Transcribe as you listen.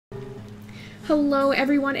Hello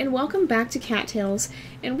everyone and welcome back to Cattails,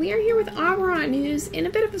 and we are here with Auberon, who's in a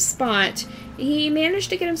bit of a spot. He managed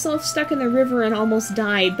to get himself stuck in the river and almost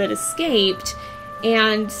died, but escaped,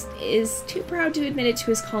 and is too proud to admit it to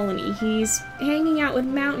his colony. He's hanging out with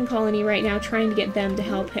Mountain Colony right now, trying to get them to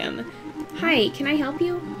help him. Hi, can I help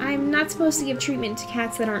you? I'm not supposed to give treatment to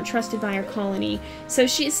cats that aren't trusted by our colony, so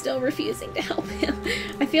she's still refusing to help him.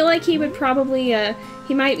 I feel like he would probably,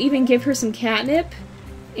 he might even give her some catnip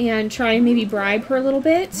and try and maybe bribe her a little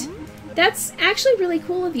bit. That's actually really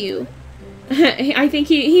cool of you. I think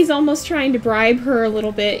he's almost trying to bribe her a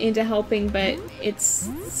little bit into helping, but it's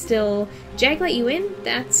still... Jag let you in?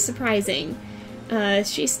 That's surprising.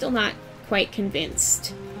 She's still not quite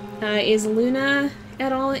convinced. Is Luna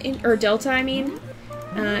at all, or Delta I mean,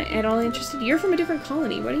 at all interested? You're from a different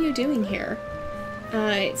colony. What are you doing here?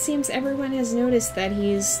 It seems everyone has noticed that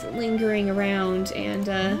he's lingering around,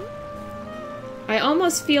 and I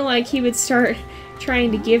almost feel like he would start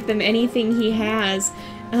trying to give them anything he has,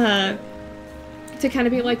 to kind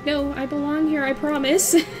of be like, no, I belong here, I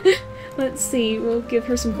promise. Let's see, we'll give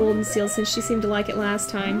her some golden seals since she seemed to like it last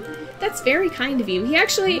time. That's very kind of you. He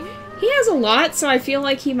has a lot, so I feel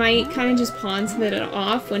like he might kind of just pawn some of it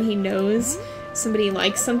off when he knows somebody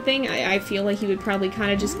likes something. I feel like he would probably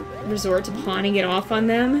kind of just resort to pawning it off on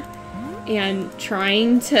them and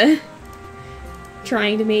trying to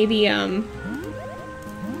maybe,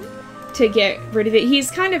 to get rid of it.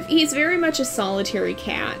 He's very much a solitary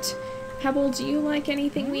cat. Pebble, do you like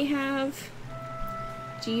anything we have?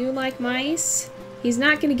 Do you like mice? He's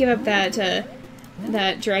not gonna give up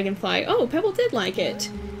that dragonfly. Oh, Pebble did like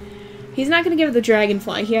it. He's not gonna give up the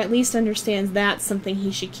dragonfly. He at least understands that's something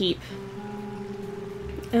he should keep.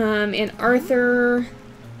 And Arthur...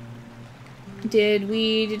 Did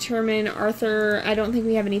we determine Arthur? I don't think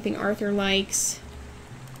we have anything Arthur likes.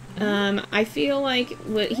 I feel like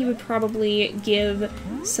he would probably give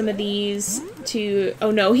some of these to...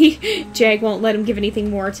 Oh no, Jag won't let him give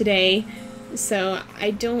anything more today. So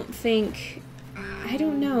I don't think... I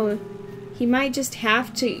don't know. He might just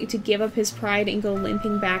have to give up his pride and go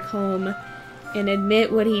limping back home and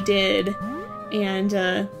admit what he did.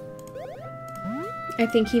 And, I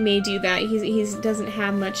think he may do that. He doesn't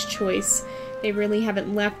have much choice. They really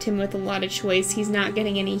haven't left him with a lot of choice. He's not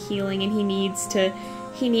getting any healing, and he needs to.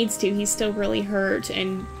 He's still really hurt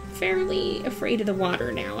and fairly afraid of the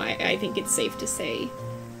water now, I think it's safe to say.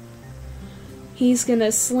 He's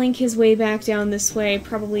gonna slink his way back down this way,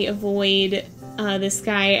 probably avoid this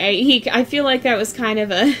guy. I feel like that was kind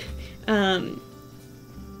of a...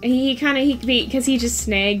 because he just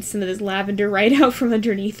snagged some of this lavender right out from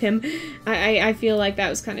underneath him. I feel like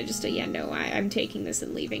that was kind of just a, yeah, no, I'm taking this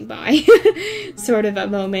and leaving, bye, sort of a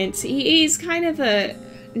moment. He's kind of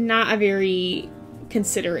not a very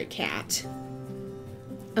considerate cat.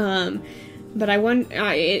 But I wonder,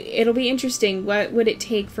 it'll be interesting. What would it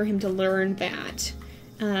take for him to learn that?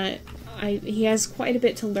 He has quite a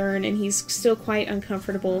bit to learn, and he's still quite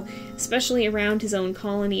uncomfortable, especially around his own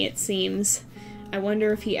colony, it seems. I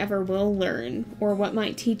wonder if he ever will learn, or what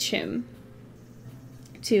might teach him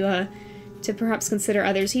to perhaps consider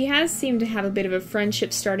others. He has seemed to have a bit of a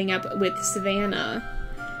friendship starting up with Savannah,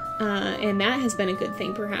 and that has been a good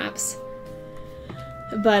thing, perhaps.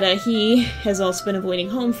 But he has also been avoiding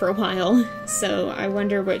home for a while, so I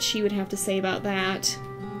wonder what she would have to say about that.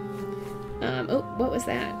 Oh, what was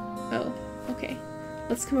that? Oh, okay.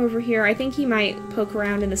 Let's come over here. I think he might poke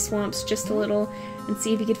around in the swamps just a little and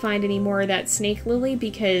see if he could find any more of that snake lily,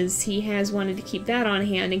 because he has wanted to keep that on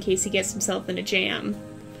hand in case he gets himself in a jam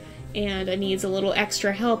and needs a little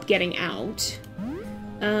extra help getting out.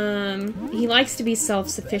 He likes to be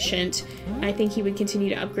self-sufficient. I think he would continue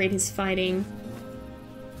to upgrade his fighting.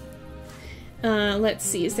 Let's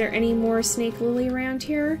see, is there any more snake lily around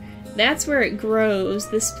here? That's where it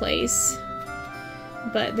grows, this place.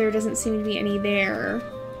 But there doesn't seem to be any there.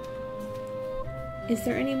 Is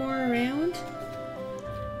there any more around?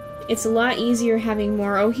 It's a lot easier having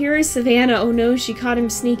more. Oh, here is Savannah. Oh no, she caught him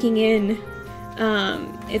sneaking in.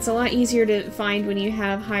 It's a lot easier to find when you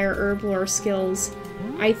have higher herb lore skills.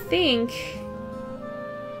 I think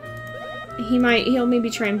he'll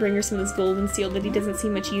maybe try and bring her some of this golden seal that he doesn't see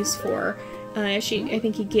much use for. I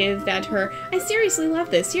think he'd give that to her. I seriously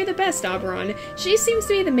love this. You're the best, Auberon. She seems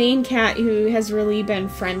to be the main cat who has really been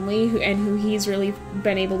friendly, and who he's really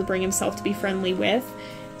been able to bring himself to be friendly with.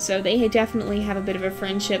 So they definitely have a bit of a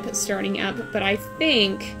friendship starting up, but I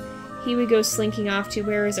think he would go slinking off to,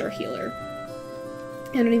 where is our healer?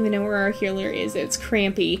 I don't even know where our healer is. It's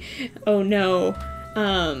Crampy. Oh no.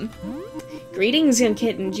 Greetings, young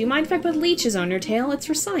kitten. Do you mind if I put leeches on your tail? It's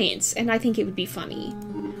for science, and I think it would be funny.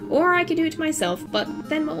 Or I could do it to myself, but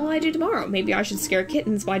then what will I do tomorrow? Maybe I should scare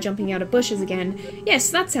kittens by jumping out of bushes again. Yes,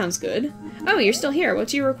 that sounds good. Oh, you're still here. What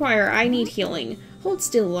do you require? I need healing. Hold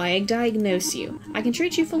still while I diagnose you. I can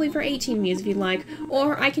treat you fully for 18 Mews if you'd like,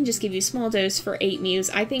 or I can just give you a small dose for 8 Mews.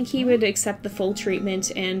 I think he would accept the full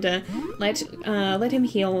treatment and let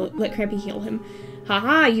Crampy heal him.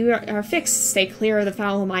 Haha, you are fixed. Stay clear of the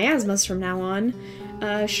foul miasmas from now on.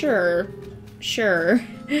 Sure.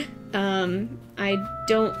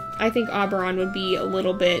 I think Auberon would be a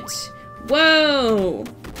little bit... Whoa!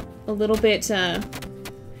 A little bit,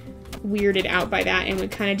 weirded out by that and would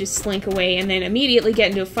kind of just slink away and then immediately get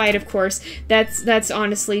into a fight, of course. That's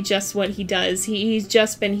honestly just what he does. He's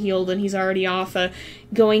just been healed and he's already off,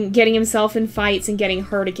 getting himself in fights and getting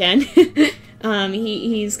hurt again.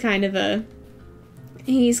 He's kind of a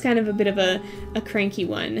bit of a cranky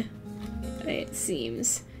one, it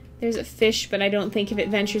seems. There's a fish, but I don't think if it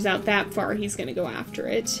ventures out that far, he's gonna go after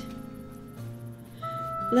it.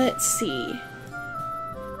 Let's see.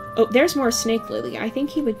 Oh, there's more snake lily. I think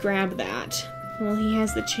he would grab that. Well, he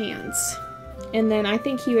has the chance. And then I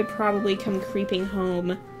think he would probably come creeping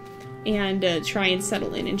home and try and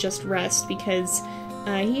settle in and just rest because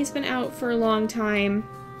he's been out for a long time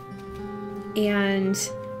and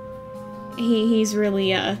he's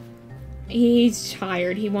really he's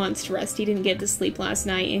tired. He wants to rest. He didn't get to sleep last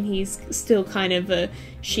night and he's still kind of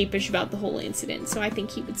sheepish about the whole incident. So I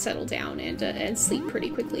think he would settle down and sleep pretty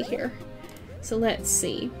quickly here. So let's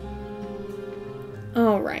see.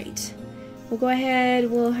 Alright. We'll go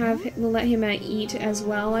ahead, we'll let him eat as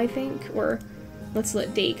well, I think. Or let's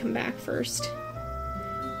let Day come back first.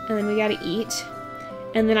 And then we gotta eat.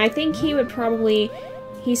 And then I think he would probably...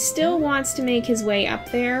 He still wants to make his way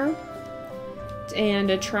up there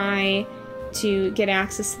and try to get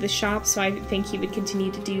access to the shop, so I think he would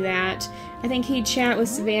continue to do that. I think he'd chat with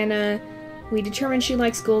Savannah. We determined she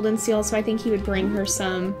likes golden seal, so I think he would bring her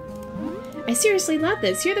some. I seriously love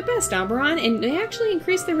this. You're the best, Auberon, and they actually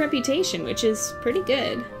increased their reputation, which is pretty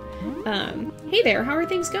good. Hey there, how are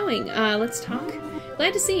things going? Let's talk.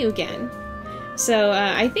 Glad to see you again. So,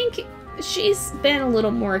 I think she's been a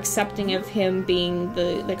little more accepting of him being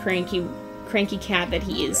the cranky cat that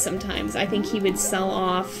he is sometimes. I think he would sell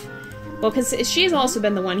off... Well, because she's also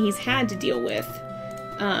been the one he's had to deal with.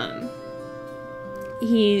 I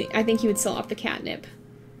think he would sell off the catnip.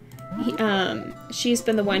 She's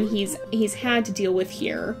been the one he's had to deal with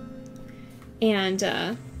here.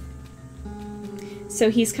 And,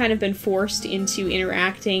 so he's kind of been forced into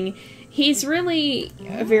interacting. He's really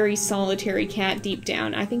a very solitary cat deep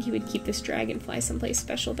down. I think he would keep this dragonfly someplace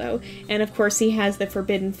special, though. And, of course, he has the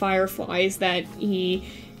forbidden fireflies that he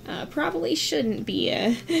probably shouldn't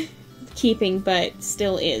be keeping, but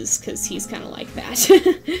still is, because he's kind of like that.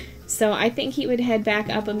 So I think he would head back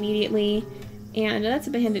up immediately. And that's a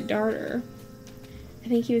behended darter. I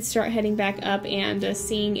think he would start heading back up and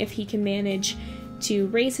seeing if he can manage to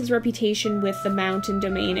raise his reputation with the mountain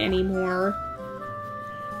domain anymore,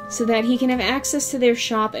 so that he can have access to their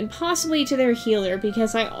shop and possibly to their healer,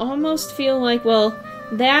 because I almost feel like, well,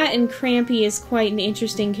 that and Crampy is quite an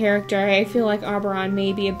interesting character. I feel like Auberon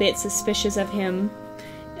may be a bit suspicious of him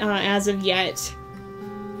as of yet.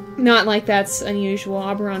 Not like that's unusual.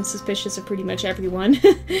 Auberon's suspicious of pretty much everyone.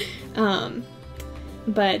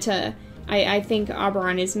 But I think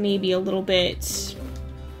Auberon is maybe a little bit...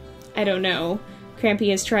 I don't know. Crampy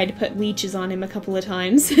has tried to put leeches on him a couple of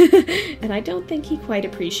times, and I don't think he quite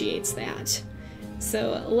appreciates that.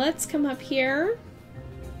 So let's come up here,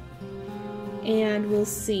 and we'll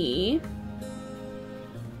see.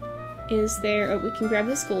 Is there... Oh, we can grab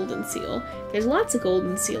this golden seal. There's lots of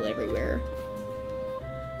golden seal everywhere.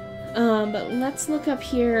 But let's look up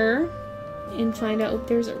here and find out... Oh,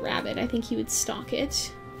 there's a rabbit. I think he would stalk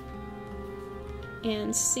it.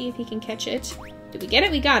 And see if he can catch it. Did we get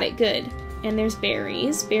it? We got it. Good. And there's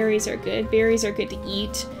berries. Berries are good. Berries are good to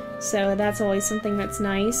eat. So that's always something that's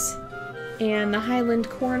nice. And the Highland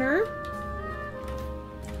Corner.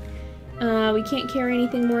 We can't carry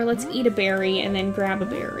anything more. Let's eat a berry and then grab a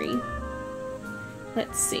berry.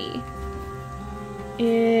 Let's see.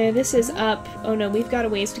 This is up. Oh no, we've got a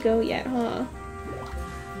ways to go yet, huh?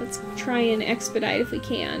 Let's try and expedite if we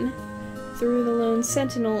can. Through the Lone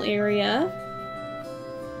Sentinel area.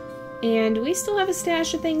 And do we still have a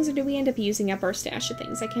stash of things, or do we end up using up our stash of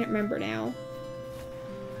things? I can't remember now.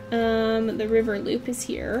 The river loop is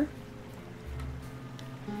here.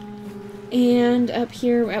 And up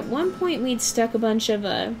here, at one point we'd stuck a bunch of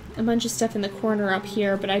stuff in the corner up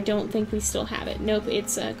here, but I don't think we still have it. Nope,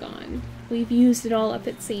 it's gone. We've used it all up,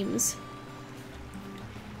 it seems.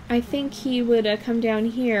 I think he would come down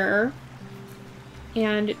here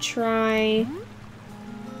and try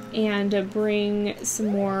and bring some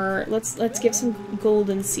more. Let's give some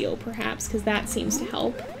golden seal perhaps, because that seems to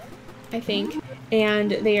help, I think.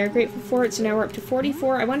 And they are grateful for it, so now we're up to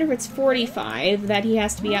 44. I wonder if it's 45 that he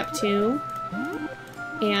has to be up to.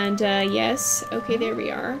 And yes, okay, there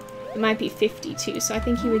we are. It might be 52, so I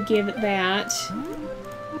think he would give that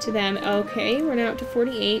to them. Okay, we're now up to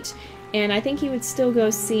 48, and I think he would still go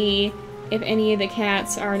see if any of the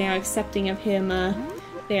cats are now accepting of him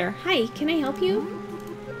there. Hi, can I help you?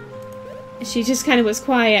 She just kind of was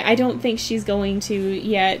quiet. I don't think she's going to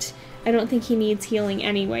yet. I don't think he needs healing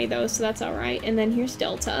anyway, though, so that's alright. And then here's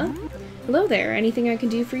Delta. Hello there, anything I can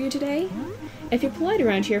do for you today? If you're polite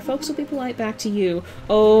around here, folks will be polite back to you.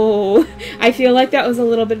 Oh, I feel like that was a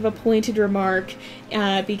little bit of a pointed remark,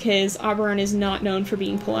 because Auberon is not known for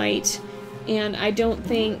being polite. And I don't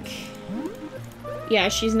think... Yeah,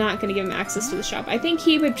 she's not going to give him access to the shop. I think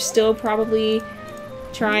he would still probably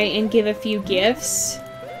try and give a few gifts,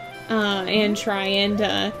 and try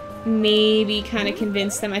and maybe kind of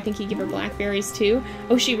convince them. I think he'd give her blackberries too.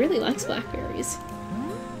 Oh, she really likes blackberries.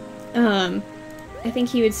 I think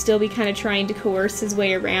he would still be kind of trying to coerce his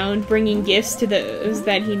way around, bringing gifts to those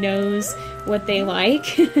that he knows what they like.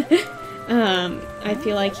 I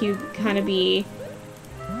feel like he would kind of be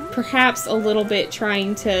perhaps a little bit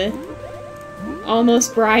trying to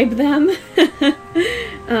almost bribe them.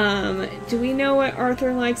 Do we know what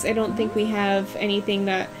Arthur likes? I don't think we have anything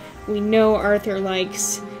that we know Arthur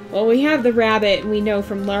likes. Well, we have the rabbit, we know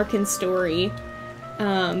from Larkin's story,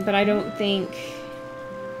 but I don't think...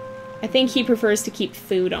 I think he prefers to keep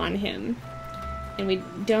food on him. And we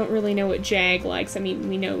don't really know what Jag likes. I mean,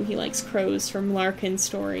 we know he likes crows from Larkin's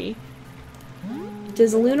story.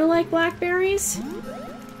 Does Luna like blackberries?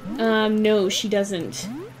 No, she doesn't.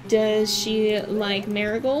 Does she like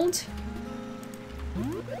marigold?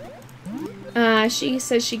 She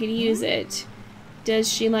says she could use it.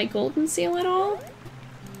 Does she like golden seal at all?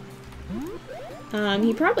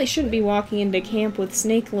 He probably shouldn't be walking into camp with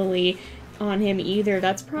Snake Lily on him either.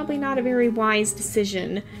 That's probably not a very wise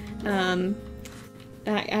decision.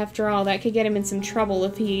 After all, that could get him in some trouble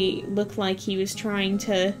if he looked like he was trying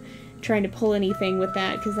to pull anything with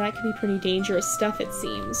that, because that could be pretty dangerous stuff, it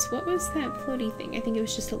seems. What was that floaty thing? I think it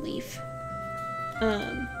was just a leaf.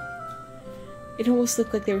 It almost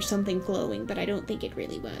looked like there was something glowing, but I don't think it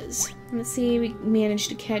really was. Let's see, we managed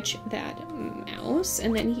to catch that mouse,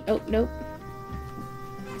 and then he... Oh, nope.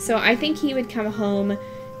 So I think he would come home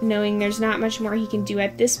knowing there's not much more he can do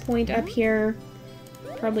at this point up here.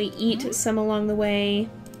 Probably eat some along the way.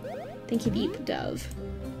 I think he'd eat the dove.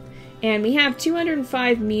 And we have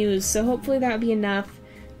 205 Mews, so hopefully that would be enough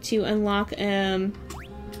to unlock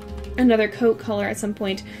another coat color at some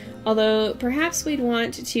point. Although, perhaps we'd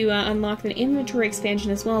want to unlock an inventory expansion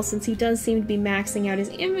as well, since he does seem to be maxing out his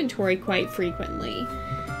inventory quite frequently.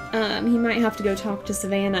 He might have to go talk to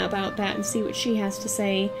Savannah about that and see what she has to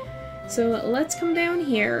say. So let's come down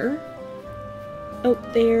here. Oh,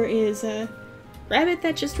 there is a rabbit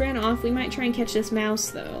that just ran off. We might try and catch this mouse,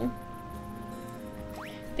 though.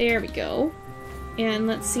 There we go. And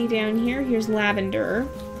let's see down here. Here's Lavender.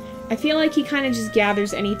 I feel like he kind of just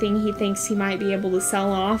gathers anything he thinks he might be able to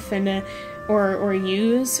sell off and or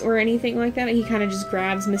use or anything like that. He kind of just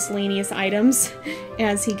grabs miscellaneous items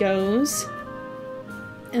as he goes.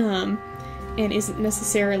 And isn't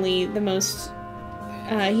necessarily the most...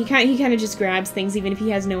 he kind of just grabs things, even if he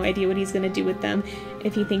has no idea what he's going to do with them,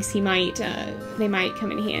 if he thinks he might, they might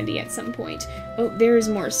come in handy at some point. Oh, there's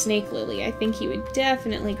more Snake Lily. I think he would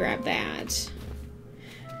definitely grab that.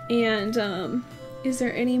 And, is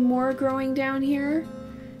there any more growing down here?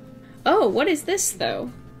 Oh, what is this,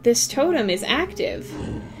 though? This totem is active.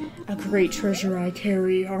 A great treasure I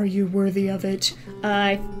carry. Are you worthy of it?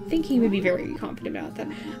 I think he would be very confident about that.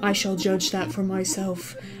 I shall judge that for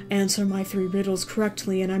myself. Answer my 3 riddles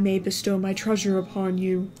correctly, and I may bestow my treasure upon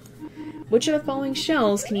you. Which of the following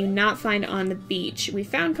shells can you not find on the beach? We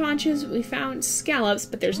found conches, we found scallops,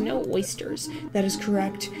 but there's no oysters. That is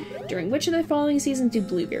correct. During which of the following seasons do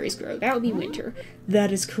blueberries grow? That would be winter.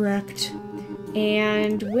 That is correct.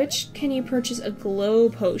 And which can you purchase a glow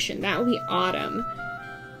potion? That would be autumn.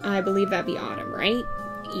 I believe that'd be autumn, right?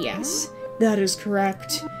 Yes. That is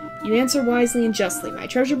correct. You answer wisely and justly. My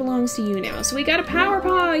treasure belongs to you now. So we got a power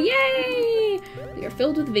paw! Yay! We are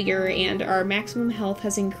filled with vigor and our maximum health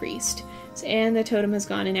has increased. And the totem has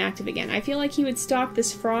gone inactive again. I feel like he would stalk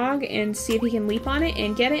this frog and see if he can leap on it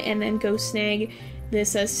and get it, and then go snag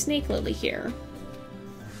this Snake Lily here.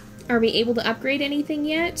 Are we able to upgrade anything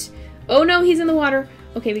yet? Oh no, he's in the water!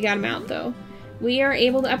 Okay, we got him out though. We are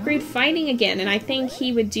able to upgrade fighting again, and I think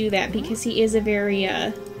he would do that because he is a very,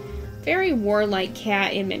 very warlike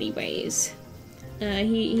cat in many ways.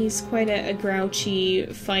 He's quite a grouchy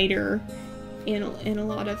fighter in a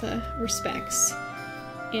lot of respects.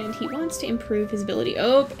 And he wants to improve his ability.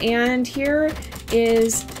 Oh, and here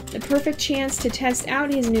is the perfect chance to test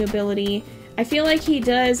out his new ability. I feel like he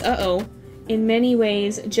does, in many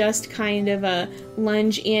ways, just kind of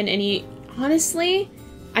lunge in, and he, honestly,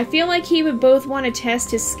 I feel like he would both want to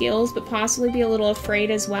test his skills, but possibly be a little afraid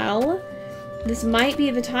as well. This might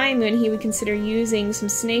be the time when he would consider using some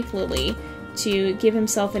Snake Lily to give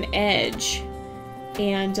himself an edge,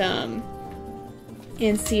 and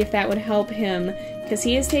see if that would help him, because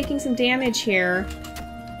he is taking some damage here,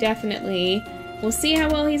 definitely. We'll see how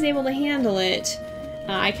well he's able to handle it.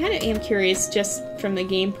 I kind of am curious, just from the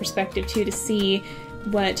game perspective too, to see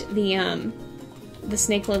what the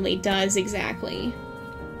Snake Lily does exactly,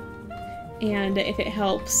 and if it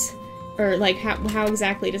helps, or like how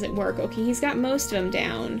exactly does it work. Okay, he's got most of them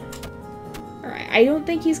down. Alright, I don't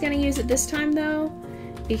think he's gonna use it this time though,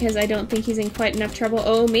 because I don't think he's in quite enough trouble.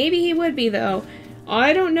 Oh, maybe he would be though.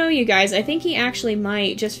 I don't know, you guys. I think he actually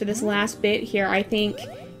might, just for this last bit here. I think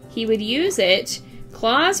he would use it.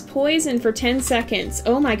 Claws poison for 10 seconds.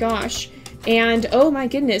 Oh my gosh. And, oh my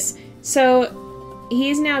goodness. So,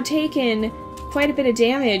 he's now taken quite a bit of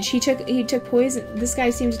damage. He took poison. This guy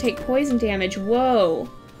seemed to take poison damage. Whoa.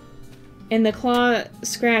 And the claw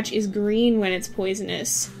scratch is green when it's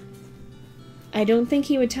poisonous. I don't think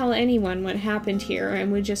he would tell anyone what happened here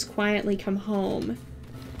and would just quietly come home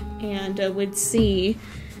and would see,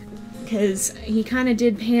 because he kind of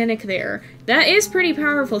did panic there. That is pretty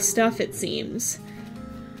powerful stuff, it seems.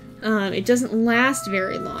 It doesn't last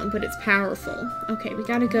very long, but it's powerful. Okay, we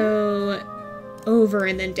gotta go over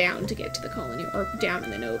and then down to get to the colony, or down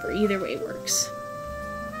and then over. Either way works.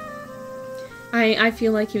 I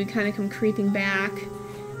feel like he would kind of come creeping back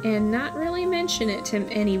and not really mention it to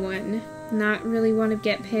anyone. Not really want to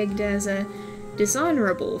get pegged as a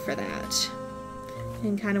dishonorable for that.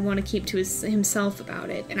 And kind of want to keep to himself about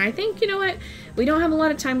it. And I think, you know what, we don't have a lot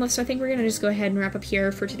of time left, so I think we're going to just go ahead and wrap up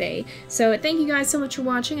here for today. So thank you guys so much for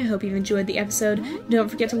watching. I hope you've enjoyed the episode. Don't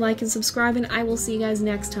forget to like and subscribe, and I will see you guys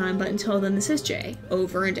next time. But until then, this is Jay,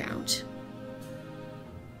 over and out.